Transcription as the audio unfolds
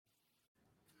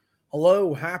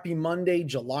Hello, happy Monday,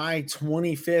 July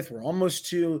 25th. We're almost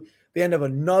to the end of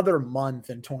another month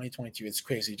in 2022. It's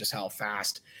crazy just how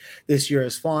fast this year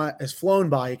has flown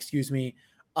by, You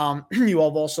all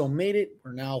have also made it.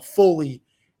 We're now fully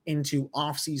into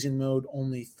off-season mode,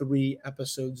 only 3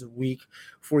 episodes a week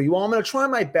for you all. I'm going to try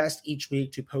my best each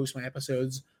week to post my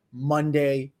episodes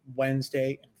Monday,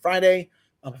 Wednesday, and Friday.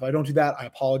 If I don't do that, I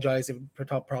apologize. It would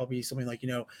probably be something like,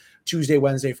 Tuesday,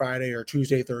 Wednesday, Friday, or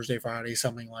Tuesday, Thursday, Friday,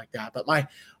 something like that. But my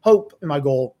hope and my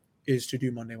goal is to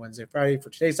do Monday, Wednesday, Friday.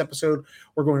 For today's episode,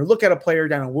 we're going to look at a player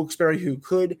down in Wilkes-Barre who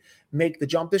could make the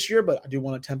jump this year, but I do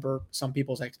want to temper some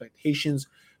people's expectations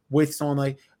with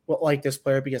someone like this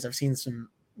player because I've seen some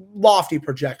lofty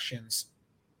projections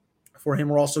for him.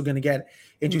 We're also going to get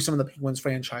into some of the Penguins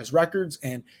franchise records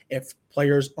and if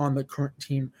players on the current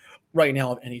team right now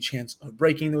have any chance of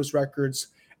breaking those records.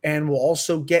 And we'll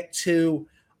also get to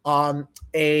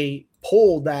a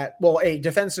poll a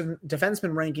defenseman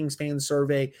rankings fan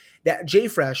survey that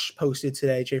JFresh posted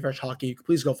today, JFresh Hockey.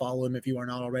 Please go follow him if you are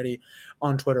not already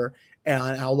on Twitter.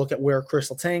 And I'll look at where Chris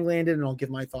Letang landed, and I'll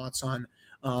give my thoughts on,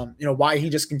 why he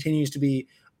just continues to be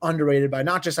underrated by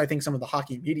not just, I think, some of the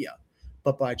hockey media,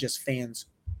 but by just fans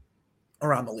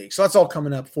around the league. So that's all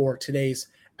coming up for today's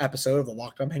episode of the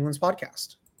Locked On Penguins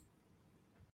podcast.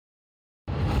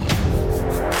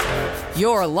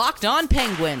 You're Locked On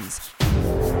Penguins,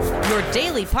 your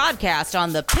daily podcast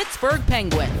on the Pittsburgh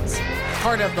Penguins,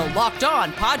 part of the Locked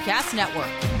On Podcast Network,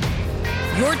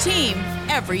 your team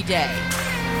every day.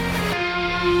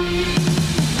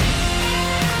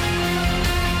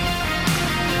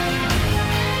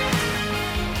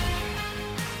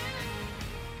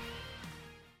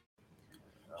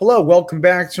 Hello, welcome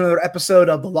back to another episode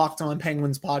of the Locked On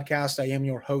Penguins podcast. I am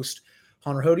your host,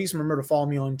 Hunter Hodes. Remember to follow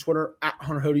me on Twitter at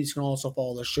Hunter Hodes. You can also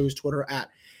follow the show's Twitter at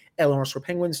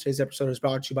 @LNR_Penguins. Today's episode is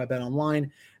brought to you by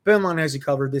BetOnline. BetOnline has you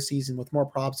covered this season with more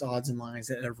props, odds, and lines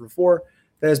than ever before.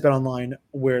 That is BetOnline,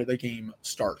 where the game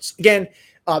starts. Again,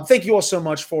 thank you all so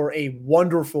much for a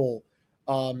wonderful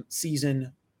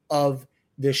season of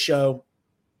this show.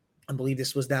 I believe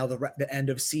this was now the end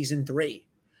of season 3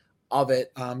 of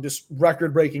it. Just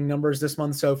record-breaking numbers this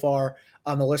month so far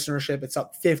on the listenership. It's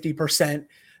up 50%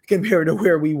 compared to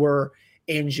where we were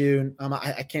in June.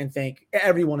 I can't thank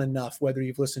everyone enough, whether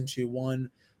you've listened to 1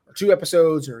 or 2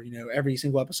 episodes or, every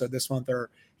single episode this month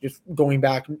or just going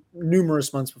back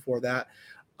numerous months before that.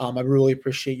 I really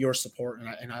appreciate your support,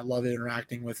 and I love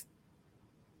interacting with,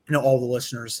 all the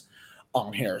listeners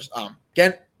on here.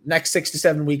 Again, next 6 to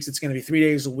 7 weeks, it's going to be 3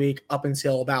 days a week up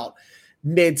until about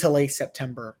mid to late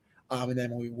September. And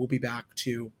then we will be back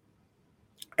to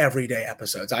everyday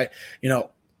episodes.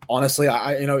 Honestly,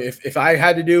 if I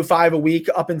had to do 5 a week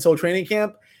up until training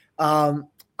camp,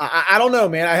 I don't know,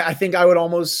 man. I think I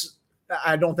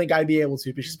don't think I'd be able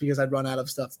to, just because I'd run out of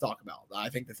stuff to talk about. I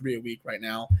think the 3 a week right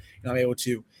now, I'm able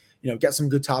to, get some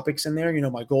good topics in there.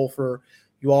 My goal for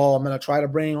you all, I'm going to try to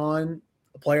bring on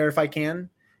a player if I can,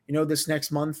 this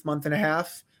next month and a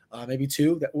half, maybe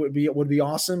 2. That would be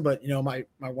awesome. But, my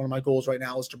one of my goals right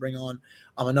now is to bring on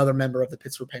another member of the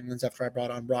Pittsburgh Penguins after I brought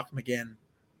on Brock McGinn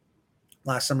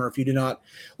last summer. If you did not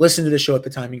listen to the show at the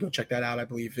time, you can go check that out. I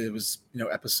believe it was,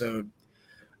 episode,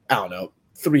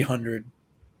 300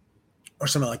 or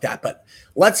something like that. But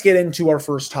let's get into our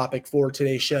first topic for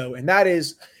today's show. And that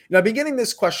is, I've been getting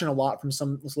this question a lot from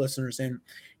some listeners, and,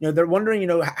 they're wondering,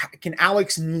 can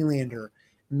Alex Nylander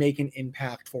make an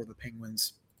impact for the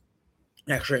Penguins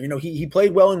next year? He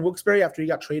played well in Wilkes-Barre after he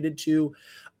got traded to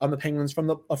the Penguins from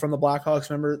the Blackhawks.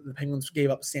 Remember, the Penguins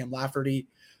gave up Sam Lafferty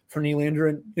for Nylander,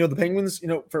 and the Penguins,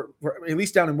 for at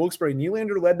least down in Wilkes-Barre,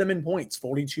 Nylander led them in points,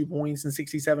 42 points in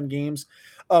 67 games.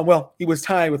 He was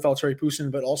tied with Valtteri Pustin,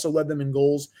 but also led them in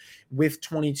goals with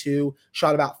 22.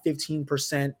 Shot about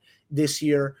 15% this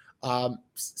year. Only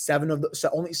 7 of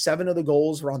the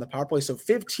goals were on the power play, so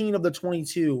 15 of the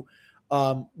 22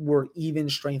 were even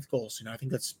strength goals. I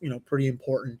think that's pretty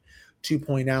important to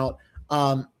point out.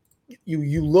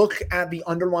 You look at the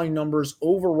underlying numbers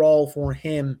overall for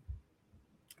him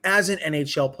as an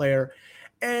NHL player,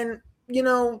 and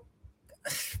they're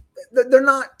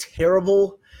not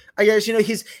terrible. I guess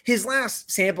his last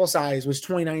sample size was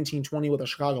 2019-20 with the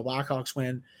Chicago Blackhawks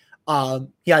when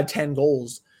he had 10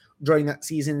 goals during that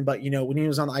season. But when he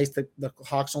was on the ice, the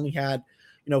Hawks only had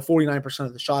 49%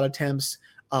 of the shot attempts,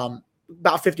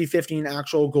 about 50-50 in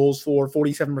actual goals for,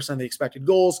 47% of the expected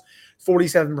goals,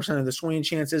 47% of the swing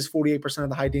chances, 48% of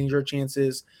the high danger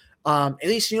chances. At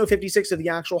least 56 of the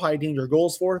actual high danger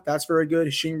goals for. That's very good.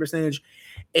 His shooting percentage,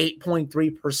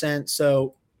 8.3%.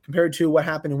 So compared to what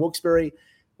happened in Wilkes-Barre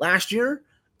last year,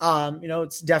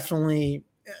 it's definitely,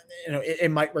 it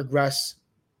might regress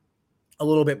a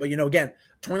little bit. But, again,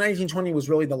 2019-20 was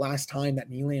really the last time that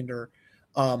Nylander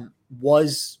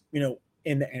was,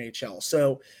 in the NHL.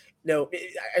 So,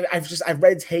 I've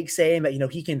read takes saying that,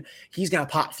 he's going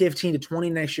to pop 15 to 20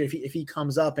 next year if he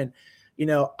comes up. And,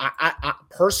 I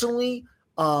personally,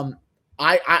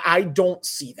 I don't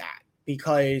see that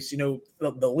because,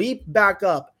 the leap back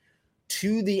up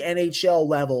to the NHL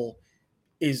level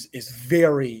is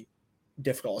very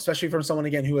difficult, especially from someone,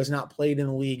 again, who has not played in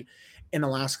the league in the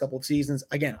last couple of seasons.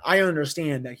 Again, I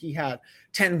understand that he had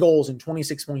 10 goals and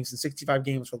 26 points in 65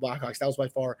 games for the Blackhawks. That was by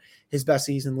far his best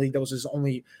season in the league. That was his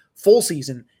only full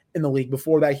season in the league.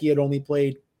 Before that, he had only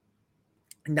played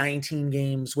 19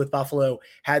 games with Buffalo,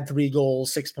 had 3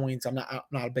 goals, 6 points. I'm not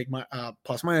a big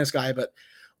plus minus guy, but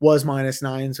was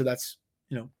 -9. So that's,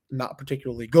 not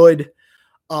particularly good.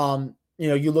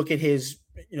 You look at his,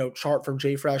 chart from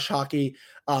JFresh Hockey,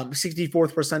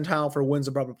 64th percentile for wins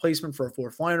above replacement for a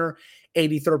fourth liner,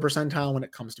 83rd percentile when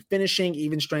it comes to finishing,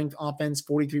 even strength offense,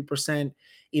 43%,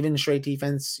 even straight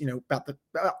defense, about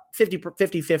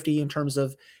 50-50 in terms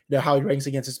of how he ranks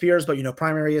against his peers. But,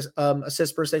 primary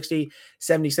assists per 60,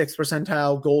 76th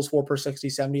percentile, goals for per 60,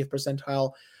 70th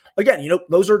percentile. Again,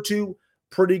 those are 2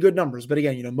 pretty good numbers. But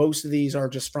again, most of these are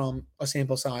just from a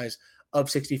sample size of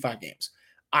 65 games.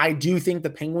 I do think the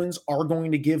Penguins are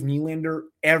going to give Nylander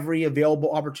every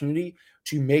available opportunity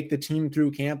to make the team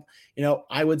through camp.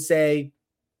 I would say,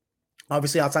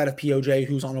 obviously, outside of POJ,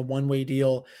 who's on a one-way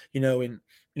deal, and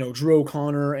Drew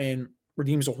O'Connor and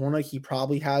Radim Zohorna, he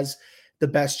probably has the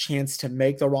best chance to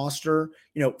make the roster.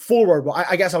 Forward,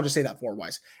 I guess I'll just say that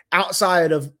forward-wise.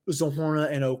 Outside of Zohorna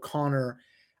and O'Connor,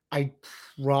 I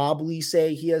probably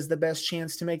say he has the best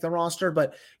chance to make the roster,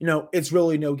 but it's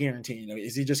really no guarantee.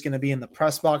 Is he just going to be in the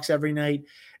press box every night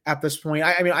at this point?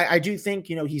 I do think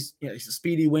he's a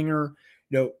speedy winger.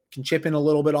 Can chip in a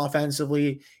little bit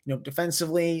offensively.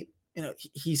 Defensively,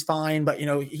 he's fine, but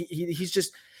he's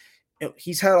just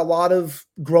he's had a lot of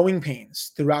growing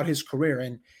pains throughout his career,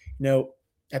 and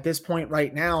at this point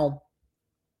right now,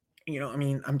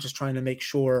 I'm just trying to make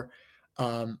sure,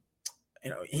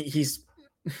 he's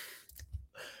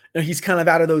kind of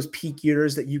out of those peak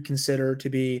years that you consider to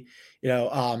be, in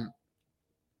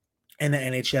the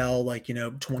NHL, like,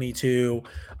 22,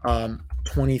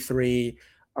 23,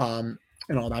 and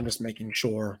all that. I'm just making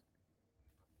sure,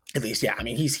 at least, yeah.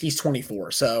 He's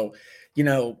 24. So,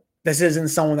 this isn't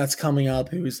someone that's coming up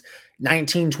who's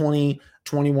 19, 20,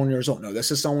 21 years old. No,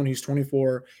 this is someone who's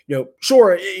 24.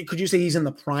 Sure, could you say he's in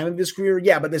the prime of his career?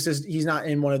 Yeah, but he's not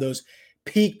in one of those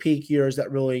peak years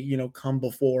that really, come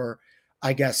before,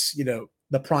 I guess,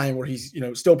 the prime where he's,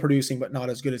 still producing, but not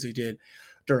as good as he did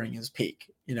during his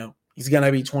peak. He's going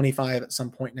to be 25 at some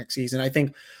point next season. I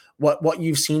think what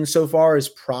you've seen so far is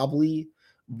probably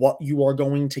what you are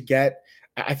going to get.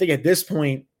 I think at this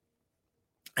point,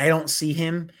 I don't see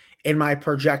him in my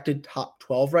projected top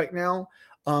 12 right now.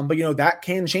 But, that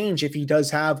can change if he does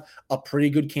have a pretty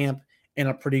good camp and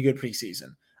a pretty good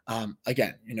preseason.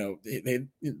 Again,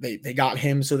 they got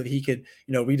him so that he could,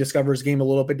 rediscover his game a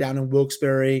little bit down in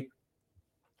Wilkes-Barre.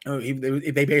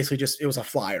 They basically it was a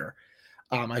flyer,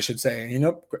 I should say.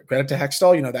 Credit to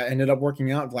Hextall, that ended up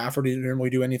working out. Lafferty didn't really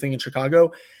do anything in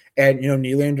Chicago. And,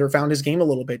 Nylander found his game a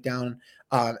little bit down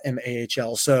in the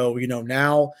AHL. So,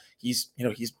 now he's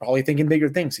probably thinking bigger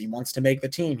things. He wants to make the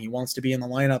team. He wants to be in the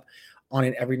lineup on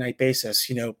an every night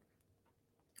basis.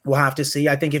 We'll have to see.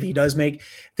 I think if he does make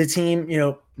the team,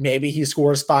 maybe he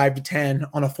scores 5 to 10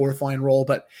 on a fourth line role.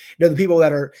 But, the people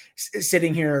that are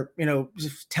sitting here,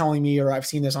 telling me, or I've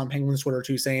seen this on Penguins Twitter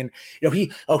too, saying,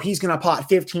 he's going to pot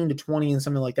 15 to 20 and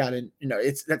something like that. And,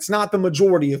 that's not the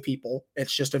majority of people.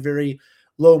 It's just a very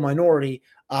low minority.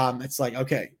 It's like,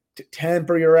 okay,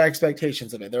 temper your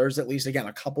expectations of it. There's at least, again,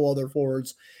 a couple other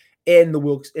forwards in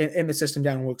the system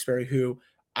down in Wilkes-Barre who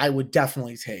I would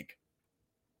definitely take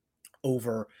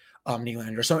over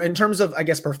Nylander. So in terms of, I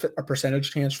guess, a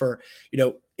percentage chance for,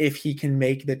 if he can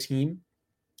make the team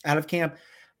out of camp,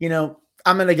 I'm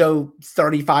going to go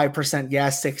 35%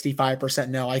 yes, 65%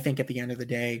 no. I think at the end of the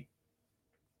day,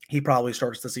 he probably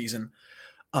starts the season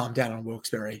down in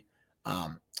Wilkes-Barre,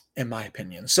 in my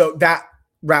opinion. So that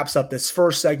wraps up this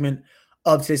first segment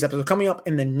of today's episode. Coming up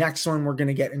in the next one, we're going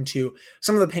to get into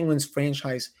some of the Penguins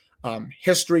franchise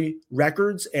history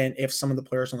records and if some of the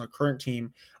players on the current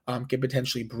team can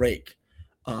potentially break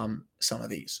some of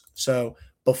these. So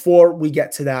before we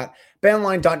get to that,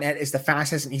 BetOnline.net is the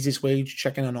fastest and easiest way to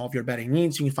check in on all of your betting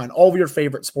needs. You can find all of your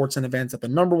favorite sports and events at the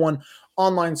 #1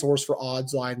 online source for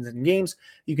odds, lines, and games.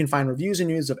 You can find reviews and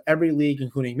news of every league,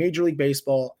 including Major League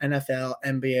Baseball, NFL,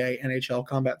 NBA, NHL,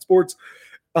 combat sports,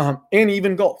 and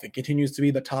even golf. It continues to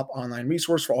be the top online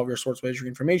resource for all of your sports wagering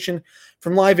information.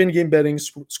 From live in-game betting,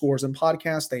 scores, and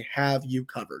podcasts, they have you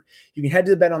covered. You can head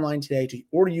to BetOnline today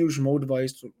or use your mobile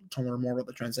device to learn more about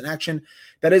the trends in action.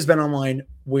 That is BetOnline,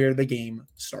 where the game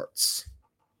starts.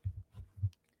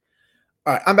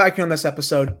 All right, I'm back here on this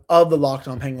episode of the Locked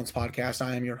On Penguins podcast.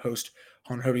 I am your host,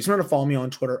 Hunter Hodes. Remember to follow me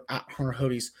on Twitter at Hunter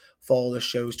Hodes. Follow the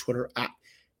show's Twitter at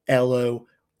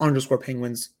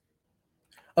LO_Penguins.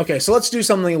 Okay, so let's do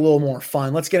something a little more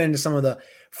fun. Let's get into some of the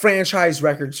franchise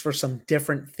records for some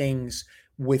different things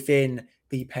within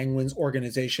the Penguins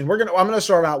organization. I'm gonna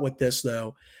start out with this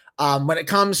though. When it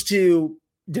comes to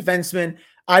defensemen,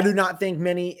 I do not think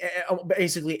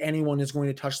basically anyone is going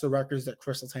to touch the records that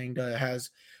Chris Letang has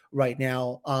right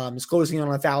now. He's closing on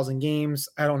 1,000 games.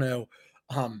 I don't know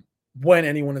when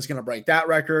anyone is going to break that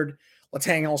record.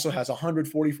 Letang also has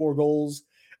 144 goals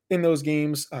in those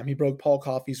games. He broke Paul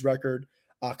Coffey's record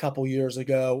a couple years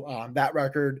ago. That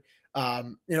record,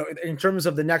 in terms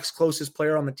of the next closest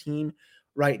player on the team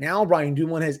right now, Brian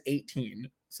Dumoulin has 18.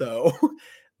 So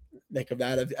think of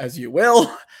that as you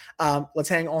will.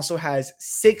 Letang also has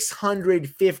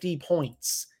 650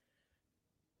 points.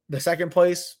 The second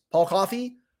place, Paul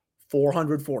Coffey,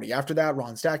 440. After that,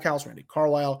 Ron Stackhouse, Randy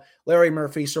Carlyle, Larry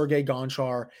Murphy, Sergei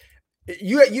Gonchar.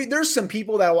 There's some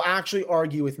people that will actually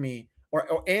argue with me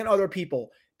and other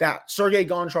people that Sergei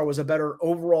Gonchar was a better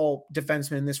overall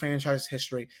defenseman in this franchise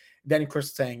history than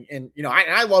Chris Letang. And,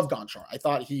 I love Gonchar. I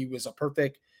thought he was a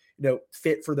perfect,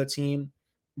 fit for the team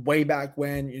way back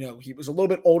when, he was a little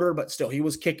bit older, but still he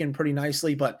was kicking pretty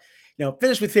nicely, but,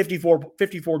 finished with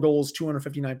 54 goals,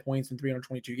 259 points in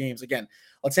 322 games. Again,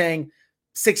 Letang,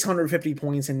 650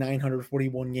 points in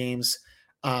 941 games.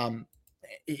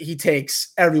 He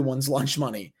takes everyone's lunch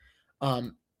money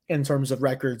in terms of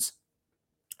records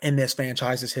in this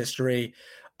franchise's history.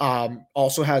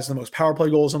 Also has the most power play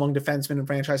goals among defensemen in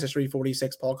franchise history,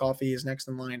 46. Paul Coffey is next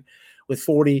in line with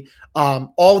 40.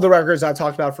 All of the records I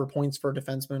talked about for points for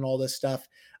defensemen, all this stuff,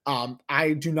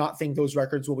 I do not think those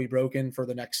records will be broken for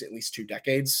the next at least 2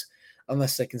 decades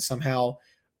unless they can somehow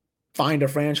find a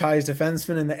franchise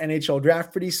defenseman in the NHL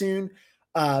draft pretty soon.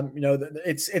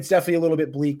 It's definitely a little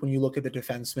bit bleak when you look at the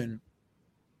defensemen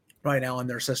right now in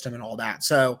their system and all that.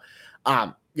 So,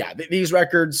 these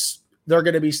records, they're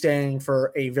going to be staying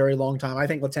for a very long time. I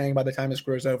think Letang, by the time his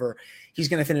career is over, he's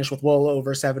going to finish with well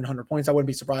over 700 points. I wouldn't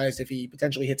be surprised if he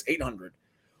potentially hits 800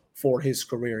 for his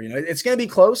career. It's going to be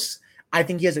close. I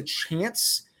think he has a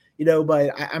chance,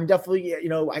 but I'm definitely, I'm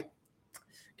going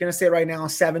to say right now,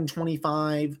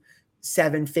 725,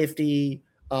 750.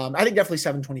 I think definitely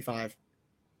 725.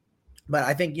 But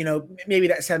I think, maybe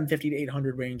that 750 to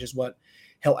 800 range is what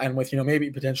he'll end with,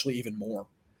 maybe potentially even more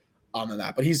than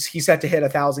that. But he's set to hit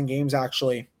 1,000 games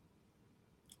actually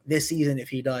this season if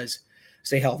he does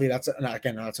stay healthy. That's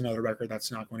another record that's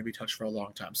not going to be touched for a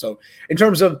long time. So in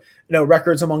terms of,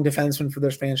 records among defensemen for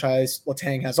this franchise,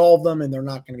 Letang has all of them, and they're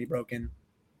not going to be broken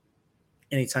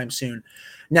anytime soon.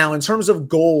 Now, in terms of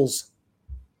goals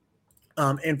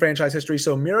in franchise history,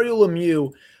 so Mario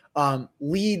Lemieux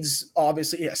leads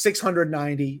obviously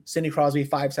 690, Sidney Crosby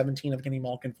 517, Evgeny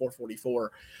Malkin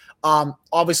 444.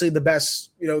 Obviously the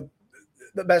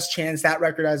best chance that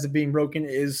record has of being broken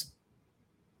is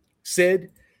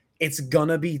Sid. It's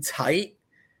gonna be tight.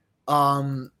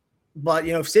 But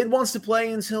if Sid wants to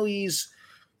play until he's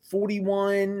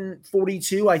 41,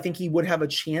 42, I think he would have a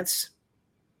chance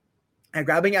at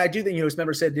grabbing it. I do think,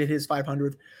 remember Sid did his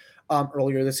 500th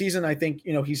earlier this season. I think,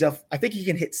 I think he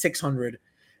can hit 600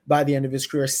 by the end of his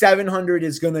career. 700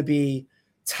 is going to be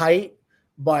tight,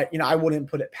 but, I wouldn't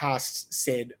put it past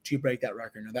Sid to break that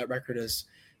record. Now, that record is,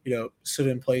 stood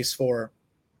in place for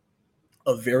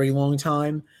a very long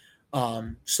time.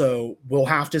 So we'll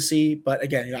have to see. But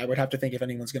again, I would have to think if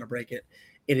anyone's going to break it,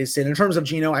 it is Sid. In terms of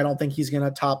Gino, I don't think he's going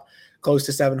to top close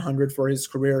to 700 for his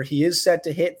career. He is set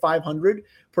to hit 500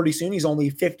 pretty soon. He's only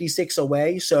 56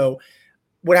 away. So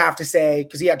would have to say,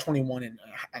 because he had 21 and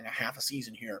a half a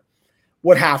season here,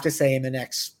 would have to say in the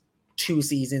next 2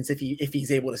 seasons, if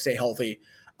he's able to stay healthy,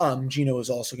 Gino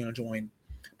is also going to join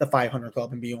the 500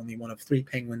 club and be only one of 3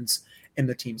 Penguins in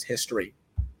the team's history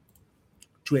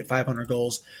to hit 500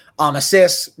 goals.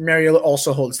 Assists, Mario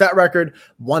also holds that record,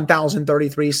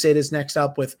 1,033. Sid is next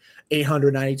up with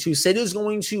 892. Sid is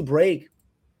going to break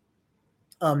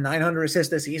 900 assists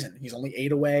this season. He's only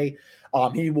 8 away.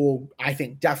 He will, I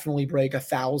think, definitely break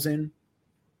 1,000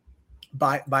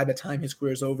 by the time his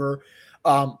career is over.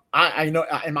 I know,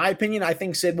 in my opinion, I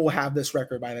think Sid will have this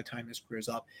record by the time his career is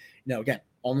up. Again,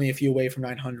 only a few away from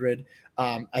 900.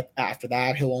 After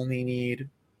that, he'll only need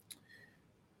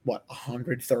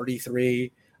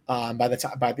 133. by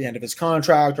the end of his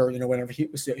contract, or whenever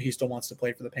he still wants to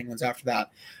play for the Penguins after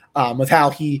that. With how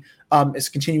he is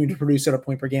continuing to produce at a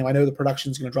point per game, I know the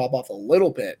production is going to drop off a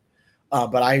little bit,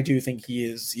 but I do think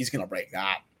he's going to break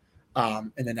that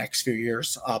in the next few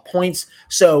years. Points.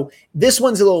 So this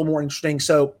one's a little more interesting.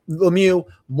 So Lemieux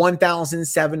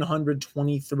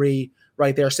 1,723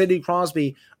 right there. Sidney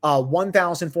Crosby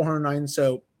 1,409.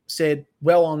 So Sid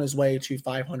well on his way to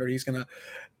 500. He's going to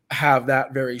have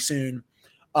that very soon.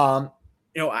 I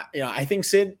think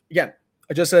Sid, again,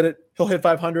 I just said it, he'll hit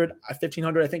 500,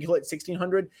 1,500. I think he'll hit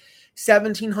 1,600,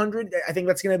 1,700. I think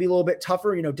that's going to be a little bit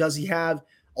tougher. Does he have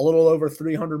a little over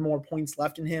 300 more points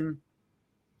left in him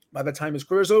by the time his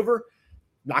career is over?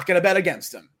 Not going to bet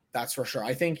against him. That's for sure.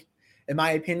 I think, in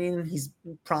my opinion, he's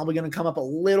probably going to come up a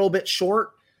little bit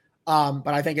short. But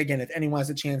I think, again, if anyone has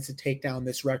a chance to take down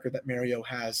this record that Mario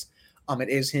has, it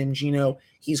is him. Gino,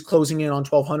 he's closing in on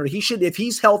 1,200. He should, if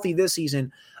he's healthy this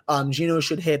season, Gino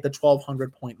should hit the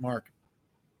 1,200 point mark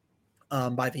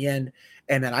by the end.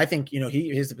 And then I think,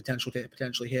 he has the potential to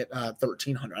potentially hit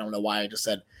 1,300. I don't know why I just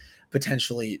said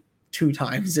potentially 2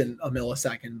 times in a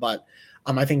millisecond, but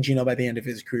I think Gino by the end of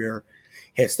his career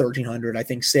hits 1,300. I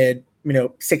think Sid,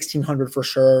 1,600 for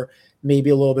sure, maybe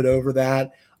a little bit over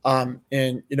that.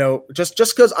 And just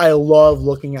because I love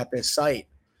looking at this site,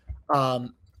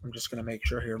 I'm just going to make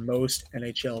sure here, most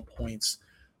NHL points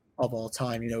of all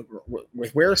time.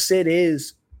 With where Sid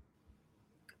is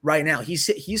right now,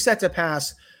 he's set to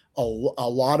pass a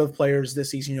lot of players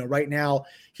this season. Right now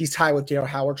he's tied with Dale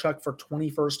Hawerchuk for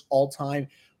 21st all time,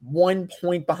 1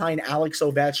 point behind Alex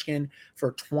Ovechkin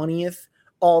for 20th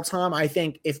all time. I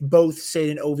think if both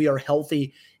Sid and Ovi are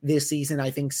healthy this season,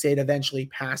 I think Sid eventually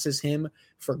passes him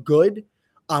for good.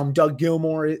 Doug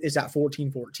Gilmour is at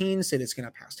 14-14. Sid is going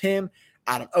to pass him.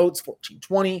 Adam Oates,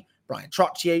 14-20. Brian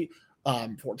Trottier,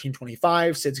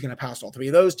 14-25. Sid's going to pass all 3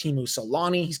 of those. Teemu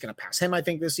Selanne, he's going to pass him, I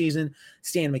think, this season.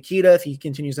 Stan Mikita, if he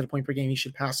continues at a point per game, he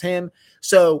should pass him.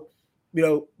 So,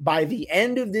 by the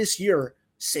end of this year,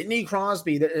 Sidney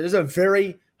Crosby, there's a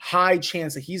very high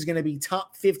chance that he's going to be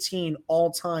top 15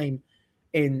 all time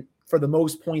for the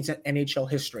most points in NHL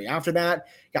history. After that,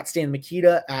 got Stan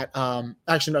Mikita at,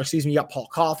 you got Paul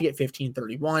Coffey at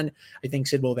 15-31. I think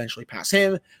Sid will eventually pass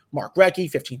him. Mark Recchi,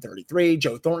 15-33.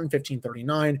 Joe Thornton,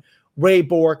 15-39. Ray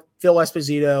Bourque, Phil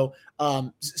Esposito.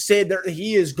 Sid,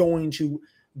 he is going to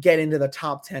get into the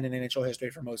top 10 in NHL history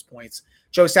for most points.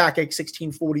 Joe Sakic,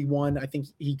 16-41. I think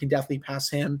he can definitely pass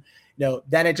him.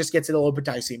 Then it just gets a little bit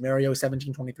dicey. Mario,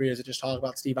 17-23, as I just talked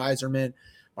about. Steve Yzerman,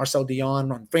 Marcel Dion,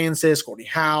 Ron Francis, Gordie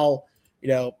Howe.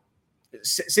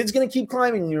 Sid's going to keep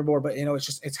climbing the leaderboard, but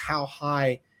it's how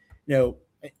high,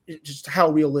 just how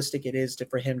realistic it is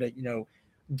for him to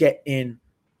get in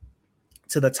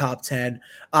to the top 10.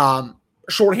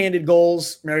 Shorthanded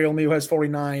goals, Mario Lemieux has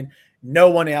 49.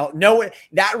 No one else.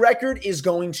 That record is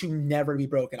going to never be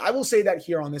broken. I will say that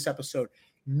here on this episode.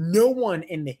 No one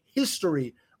in the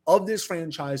history of this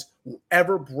franchise will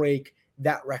ever break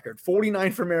that record.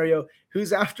 49 for Mario.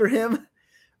 Who's after him?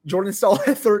 Jordan Staal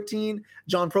at 13.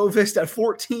 John Provost at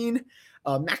 14.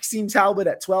 Maxime Talbot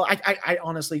at 12. I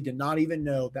honestly did not even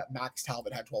know that Max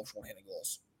Talbot had 12 shorthanded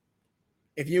goals.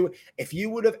 If you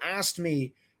would have asked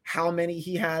me how many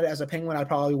he had as a Penguin, I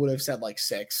probably would have said like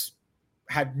 6.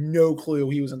 Had no clue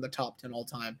he was in the top 10 all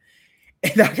time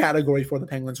in that category for the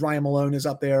Penguins. Ryan Malone is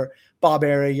up there. Bob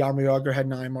Airey, Jaromir Jagr had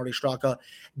 9. Marty Straka.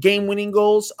 Game-winning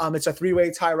goals. It's a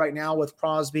 3-way tie right now with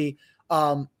Crosby,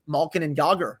 Malkin, and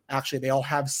Jagr. Actually, they all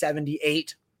have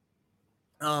 78.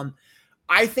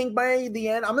 I think by the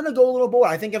end, I'm going to go a little bold.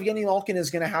 I think Evgeny Malkin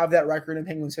is going to have that record in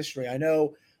Penguins history. I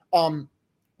know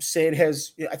Sid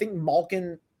has, I think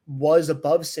Malkin was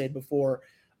above Sid before,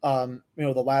 the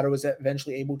latter was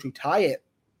eventually able to tie it.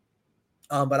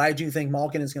 But I do think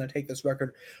Malkin is going to take this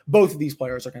record. Both of these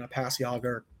players are going to pass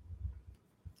Jagr.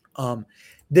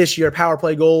 This year, power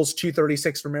play goals,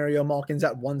 236 for Mario. Malkin's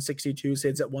at 162.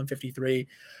 Sid's at 153.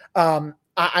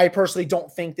 I personally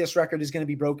don't think this record is going to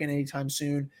be broken anytime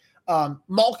soon.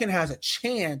 Malkin has a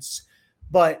chance,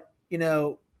 but,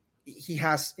 he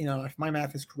has, if my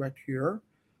math is correct here,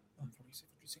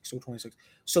 26.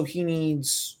 So he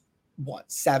needs,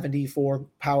 74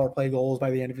 power play goals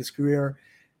by the end of his career?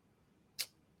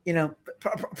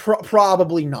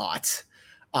 Probably not.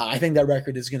 I think that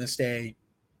record is going to stay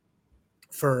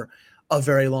for a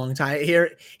very long time.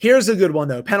 Here's a good one,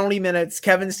 though. Penalty minutes,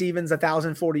 Kevin Stevens,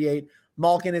 1,048.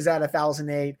 Malkin is at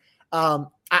 1,008.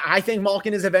 I think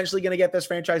Malkin is eventually going to get this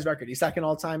franchise record. He's second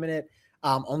all time in it.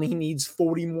 Only he needs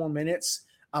 40 more minutes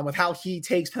with how he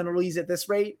takes penalties at this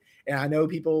rate. And I know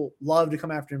people love to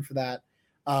come after him for that.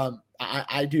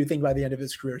 I do think by the end of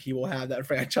his career, he will have that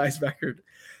franchise record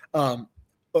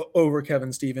over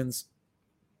Kevin Stevens.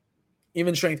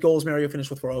 Even strength goals, Mario finished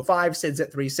with 405. Sid's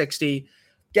at 360.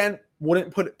 Again,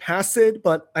 wouldn't put it past Sid,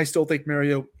 but I still think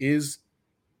Mario is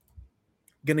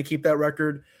going to keep that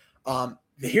record.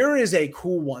 Here is a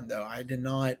cool one, though. I did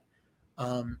not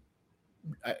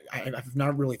I've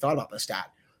not really thought about this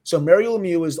stat. So Mario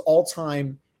Lemieux is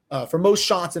all-time for most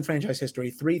shots in franchise history,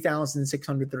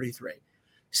 3,633.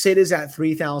 Sid is at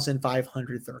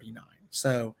 3,539.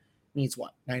 So needs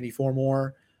what? 94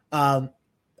 more.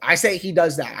 I say he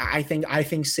does that. I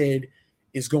think Sid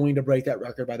is going to break that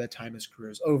record by the time his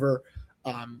career is over.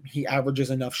 He averages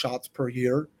enough shots per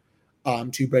year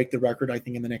to break the record, I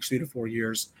think, in the next 3 to 4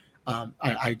 years.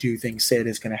 I do think Sid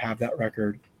is going to have that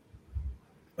record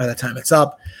by the time it's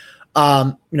up.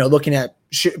 Looking at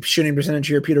shooting percentage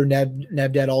here, Peter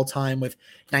Nedved all time with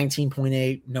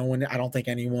 19.8. No one, I don't think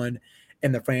anyone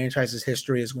in the franchise's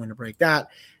history is going to break that.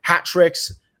 Hat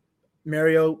tricks,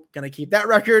 Mario going to keep that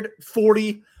record.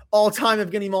 40 all time.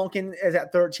 Evgeny Malkin is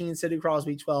at 13. Sidney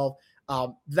Crosby 12.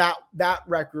 That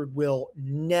record will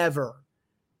never,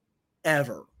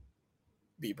 ever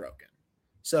be broken.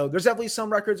 So there's definitely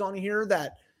some records on here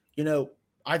that,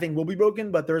 I think will be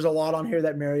broken, but there's a lot on here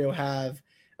that Mario has,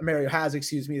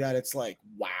 that it's like,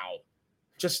 wow,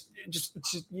 it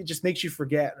just makes you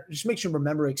forget, just makes you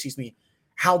remember,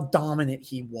 how dominant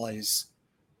he was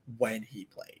when he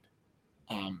played.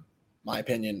 My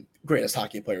opinion, greatest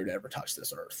hockey player to ever touch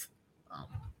this earth.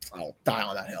 I'll die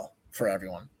on that hill for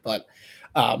everyone. But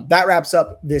that wraps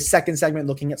up this second segment,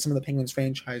 looking at some of the Penguins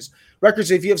franchise records.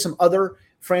 If you have some other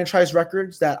franchise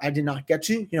records that I did not get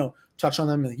to, touch on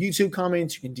them in the YouTube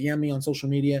comments. You can DM me on social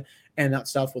media and that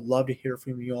stuff. Would love to hear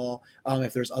from you all.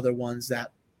 If there's other ones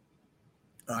that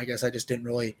I guess I just didn't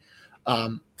really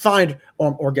find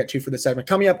or get to for this segment.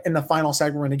 Coming up in the final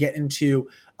segment, we're going to get into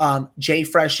Jay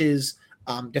Fresh's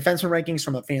defenseman rankings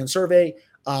from a fan survey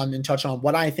and touch on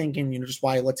what I think and just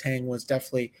why Letang was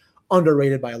definitely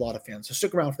underrated by a lot of fans. So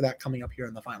stick around for that coming up here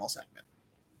in the final segment.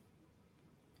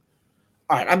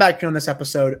 All right, I'm back here on this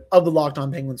episode of the Locked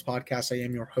On Penguins podcast. I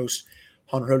am your host,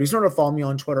 Hunter Hodes. Remember to follow me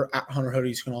on Twitter at Hunter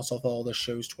Hodes. You can also follow the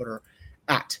show's Twitter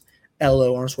at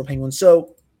LO_Penguins.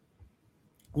 So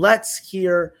let's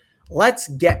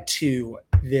get to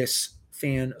this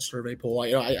fan survey poll.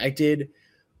 I did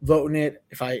vote in it.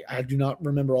 If I do not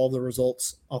remember all the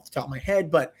results off the top of my head,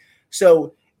 but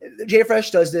so Jay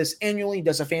Fresh does this annually,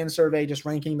 does a fan survey just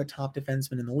ranking the top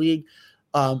defensemen in the league.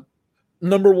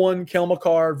 Number 1, Cale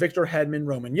Makar, Victor Hedman,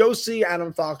 Roman Josi,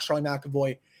 Adam Fox, Charlie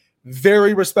McAvoy.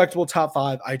 Very respectable top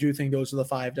 5. I do think those are the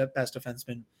 5 best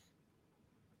defensemen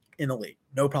in the league.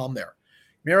 No problem there.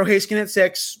 Miro Heiskanen at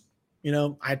 6.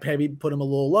 I'd probably put him a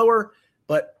little lower,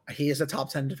 but he is a top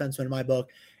 10 defenseman in my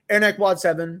book. Aaron Ekblad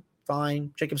 7.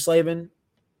 Fine. Jacob Slavin.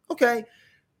 Okay.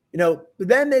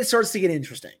 Then it starts to get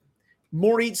interesting.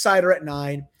 Moritz Seider at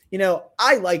 9.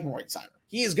 I like Moritz Seider.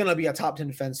 He is going to be a top 10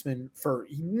 defenseman for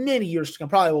many years to come.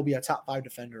 Probably will be a top 5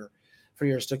 defender for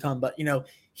years to come. But,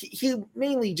 he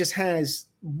mainly just has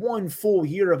one full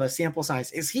year of a sample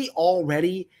size. Is he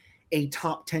already a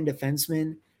top 10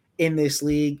 defenseman in this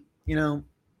league? I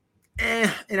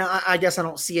guess I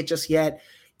don't see it just yet.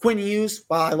 Quinn Hughes,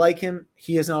 while I like him,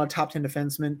 he is not a top 10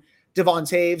 defenseman. Devon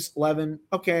Taves, 11.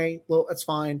 Okay, well, that's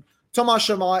fine. Tomas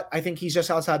Chabot, I think he's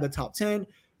just outside the top 10.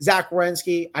 Zach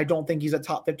Werenski, I don't think he's a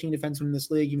top 15 defenseman in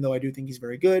this league, even though I do think he's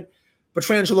very good.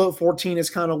 Pietrangelo, 14 is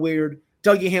kind of weird.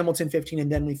 Dougie Hamilton, 15,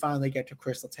 and then we finally get to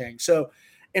Chris Letang. So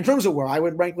in terms of where I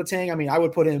would rank Letang, I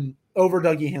would put him over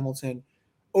Dougie Hamilton,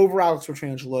 over Alex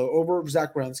Pietrangelo, over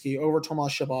Zach Werenski, over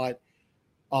Tomas Chabot,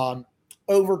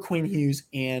 over Quinn Hughes,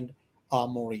 and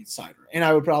Moritz Seider. And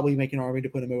I would probably make an argument to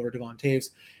put him over Devon Taves.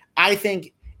 I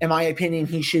think, in my opinion,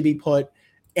 he should be put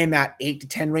in that 8 to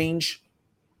 10 range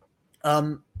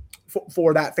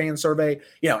for that fan survey.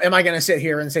 Am I going to sit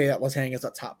here and say that Letang is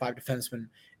a top 5 defenseman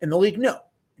in the league? No.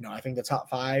 I think the top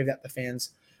 5 that the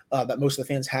fans, that most of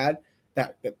the fans had,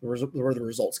 that where the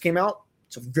results came out,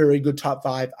 it's a very good top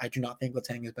 5. I do not think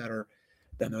Letang is better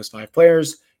than those 5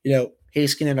 players.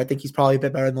 Heiskanen, I think he's probably a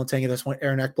bit better than Letang at this point.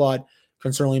 Aaron Ekblad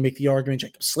can certainly make the argument.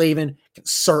 Jacob Slavin can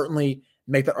certainly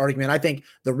make that argument. I think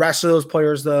the rest of those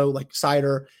players, though, like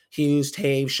Seider, Hughes,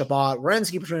 Taves, Chabot,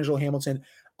 Werenski, Pietrangelo, Hamilton,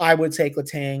 I would take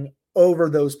Letang over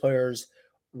those players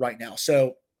right now.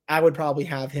 So I would probably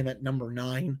have him at number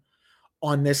 9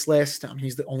 on this list.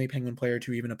 He's the only Penguin player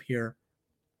to even appear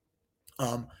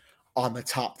on the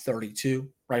top 32.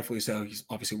 Rightfully so. He's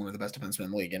obviously one of the best defensemen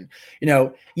in the league. And,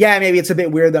 maybe it's a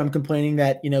bit weird that I'm complaining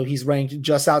that, he's ranked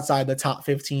just outside the top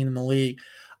 15 in the league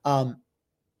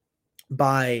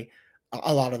by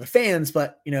a lot of the fans,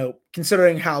 but,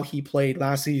 considering how he played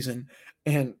last season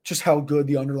and just how good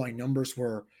the underlying numbers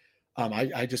were,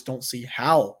 I just don't see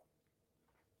how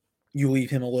you leave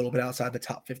him a little bit outside the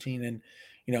top 15. And,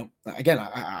 again,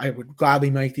 I would gladly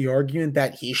make the argument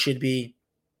that he should be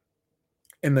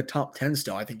in the top 10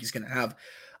 still. I think he's going to have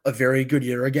a very good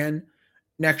year again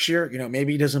next year.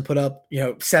 Maybe he doesn't put up,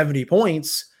 70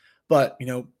 points, but,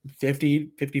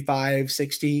 50, 55,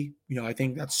 60, I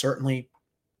think that's certainly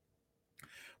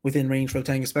within range for the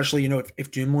Tank, especially, if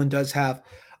Dumoulin does have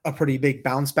a pretty big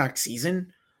bounce back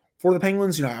season for the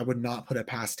Penguins, I would not put it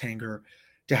past Tanger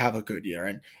to have a good year.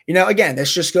 And, again,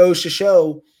 this just goes to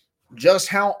show just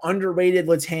how underrated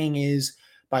Letang is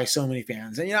by so many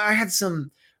fans. And, I had some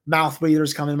mouth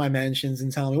breathers come in my mentions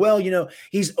and tell me, well,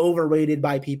 he's overrated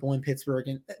by people in Pittsburgh.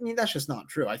 And I mean, that's just not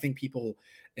true. I think people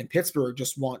in Pittsburgh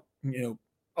just want,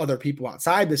 other people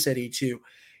outside the city to,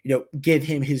 give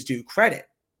him his due credit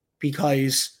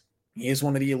because he is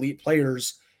one of the elite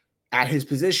players at his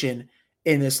position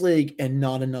in this league and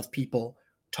not enough people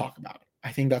talk about it.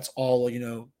 I think that's all,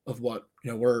 of what,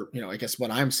 we're, I guess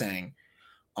what I'm saying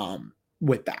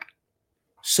with that.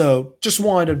 So just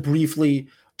wanted to briefly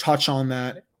touch on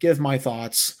that, give my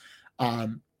thoughts.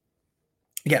 Again,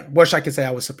 wish I could say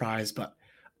I was surprised, but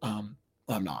I'm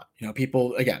not.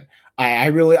 People, again,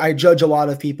 I judge a lot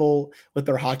of people with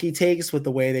their hockey takes, with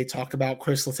the way they talk about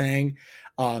Chris Letang.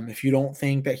 If you don't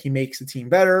think that he makes the team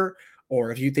better,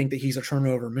 or if you think that he's a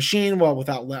turnover machine, well,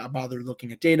 without bother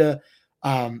looking at data,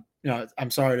 I'm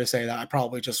sorry to say that I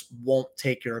probably just won't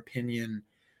take your opinion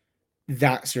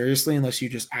that seriously unless you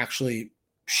just actually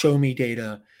show me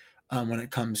data when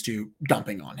it comes to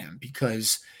dumping on him.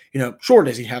 Because, sure,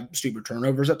 does he have stupid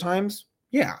turnovers at times?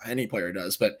 Yeah, any player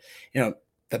does. But,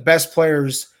 the best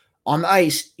players on the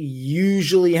ice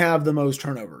usually have the most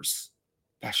turnovers.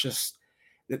 That's just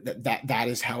that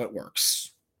is how it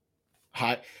works.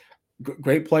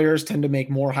 Great players tend to make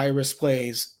more high-risk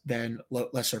plays than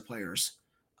lesser players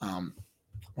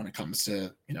when it comes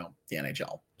to, the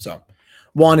NHL. So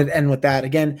wanted to end with that.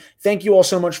 Again, thank you all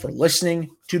so much for listening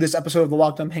to this episode of the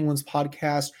Locked On Penguins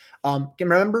podcast.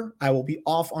 Remember, I will be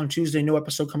off on Tuesday. No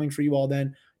episode coming for you all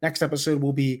then. Next episode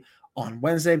will be on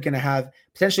Wednesday. I'm going to have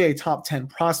potentially a top 10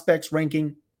 prospects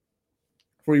ranking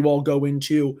where you all go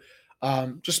into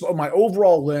just my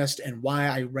overall list and why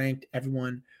I ranked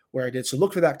everyone where I did. So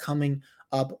look for that coming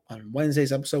up on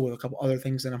Wednesday's episode with a couple other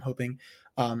things that I'm hoping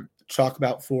to talk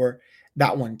about for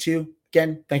that one too.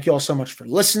 Again, thank you all so much for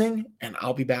listening, and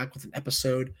I'll be back with an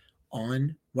episode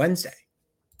on Wednesday.